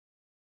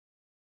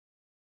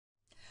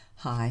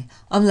Hi,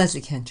 I'm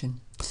Leslie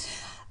Kenton.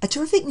 A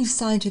terrific new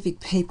scientific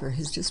paper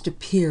has just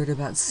appeared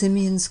about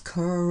Simeons'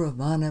 Cura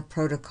Romana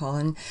protocol,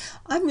 and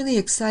I'm really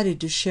excited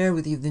to share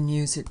with you the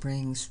news it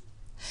brings.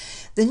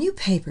 The new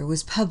paper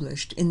was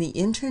published in the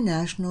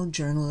International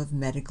Journal of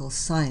Medical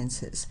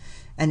Sciences,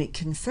 and it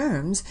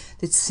confirms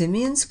that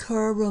Simeons'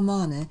 Cura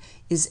Romana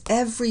is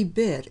every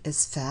bit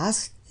as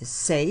fast, as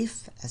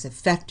safe, as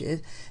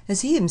effective as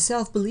he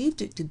himself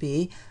believed it to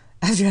be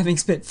after having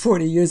spent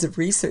 40 years of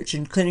research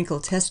and clinical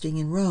testing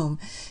in Rome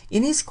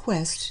in his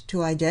quest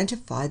to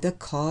identify the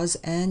cause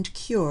and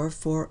cure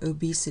for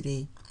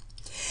obesity.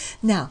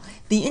 Now,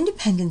 the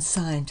independent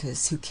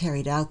scientists who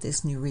carried out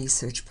this new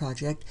research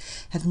project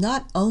have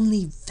not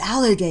only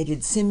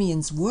validated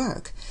Simeons'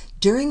 work,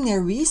 during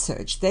their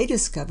research they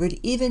discovered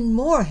even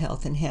more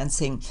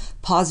health-enhancing,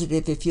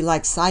 positive, if you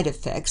like, side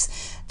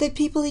effects that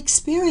people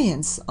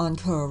experience on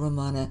Cura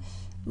Romana,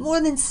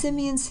 more than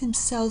Simeons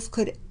himself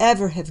could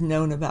ever have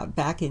known about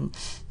back in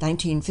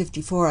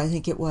 1954, I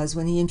think it was,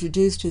 when he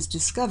introduced his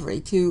discovery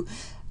to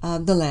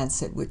the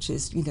Lancet, which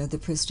is, the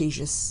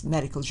prestigious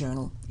medical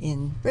journal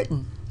in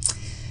Britain.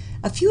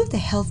 A few of the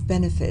health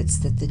benefits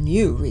that the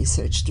new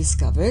research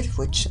discovered,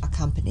 which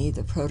accompany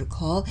the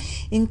protocol,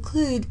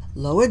 include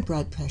lowered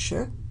blood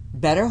pressure,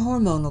 better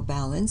hormonal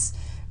balance,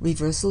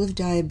 reversal of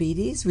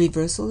diabetes,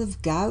 reversal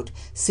of gout,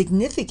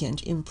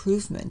 significant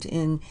improvement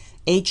in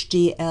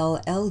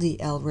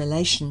HDL-LDL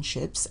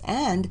relationships,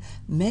 and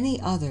many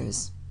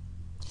others.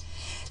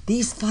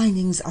 These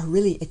findings are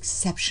really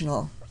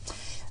exceptional,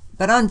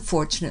 but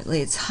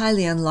unfortunately it's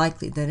highly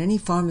unlikely that any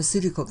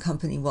pharmaceutical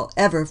company will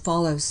ever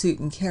follow suit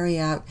and carry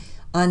out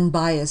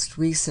unbiased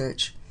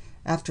research.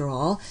 After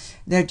all,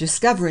 their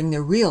discovering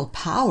the real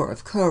power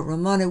of Cura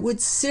Romana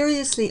would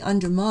seriously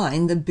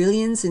undermine the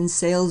billions in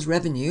sales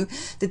revenue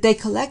that they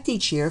collect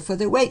each year for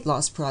their weight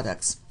loss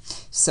products.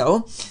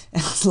 So,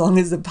 as long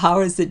as the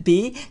powers that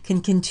be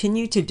can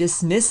continue to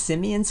dismiss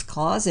Simeons'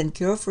 cause and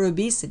cure for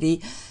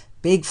obesity,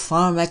 Big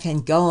Pharma can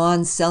go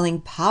on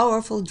selling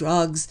powerful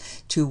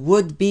drugs to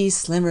would-be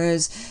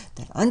slimmers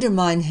that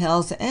undermine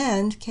health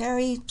and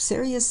carry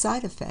serious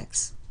side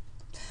effects.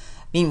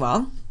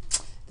 Meanwhile,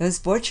 those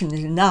fortunate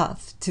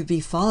enough to be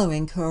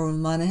following Cura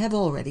Romana have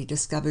already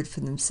discovered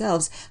for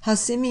themselves how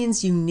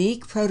Simeons'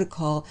 unique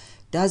protocol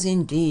does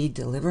indeed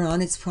deliver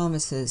on its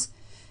promises,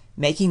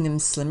 making them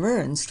slimmer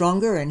and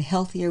stronger and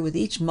healthier with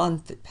each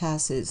month that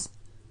passes.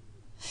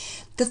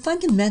 The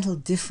fundamental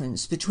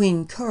difference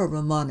between Cura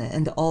Romana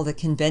and all the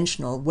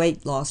conventional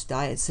weight loss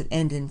diets that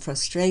end in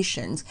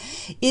frustrations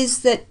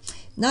is that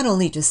not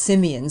only does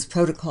Simeons'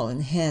 protocol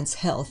enhance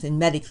health in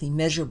medically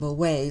measurable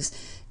ways,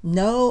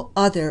 no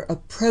other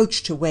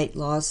approach to weight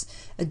loss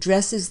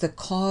addresses the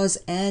cause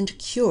and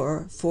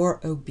cure for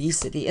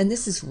obesity, and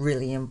this is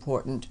really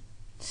important.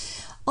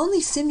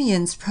 Only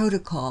Simeons'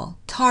 protocol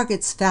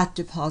targets fat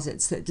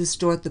deposits that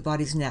distort the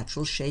body's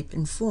natural shape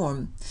and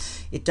form.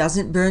 It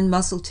doesn't burn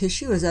muscle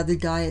tissue as other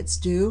diets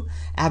do.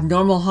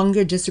 Abnormal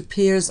hunger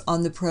disappears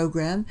on the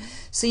program,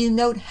 so you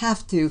don't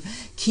have to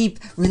keep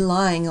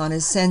relying on a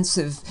sense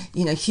of,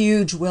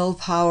 huge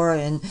willpower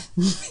and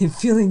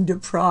feeling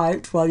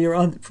deprived while you're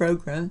on the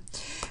program.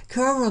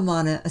 Cura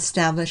Romana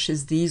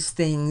establishes these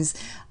things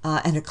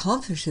and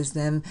accomplishes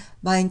them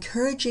by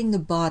encouraging the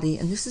body,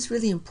 and this is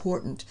really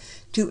important,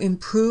 to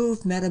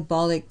improve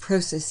metabolic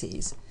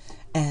processes,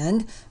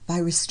 and by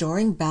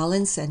restoring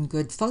balance and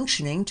good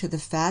functioning to the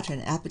fat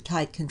and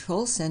appetite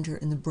control center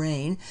in the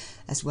brain,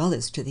 as well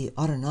as to the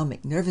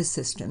autonomic nervous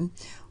system,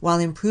 while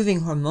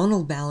improving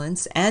hormonal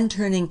balance and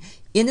turning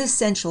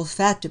inessential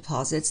fat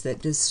deposits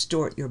that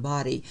distort your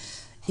body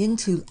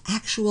into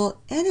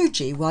actual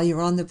energy while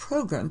you're on the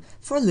program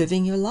for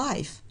living your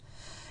life.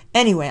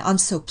 Anyway, I'm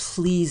so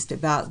pleased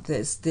about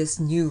this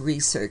new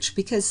research,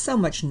 because so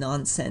much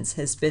nonsense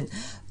has been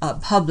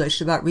published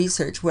about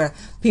research where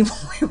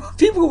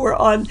people were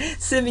on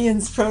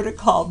Simeons'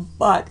 protocol,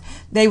 but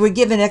they were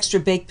given extra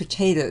baked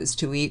potatoes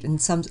to eat,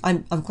 and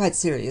I'm quite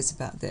serious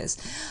about this.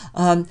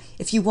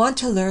 If you want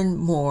to learn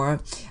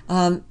more,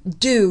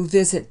 do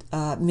visit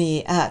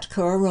me at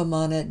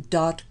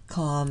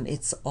curaromana.com.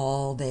 It's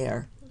all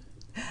there.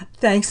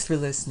 Thanks for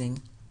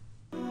listening.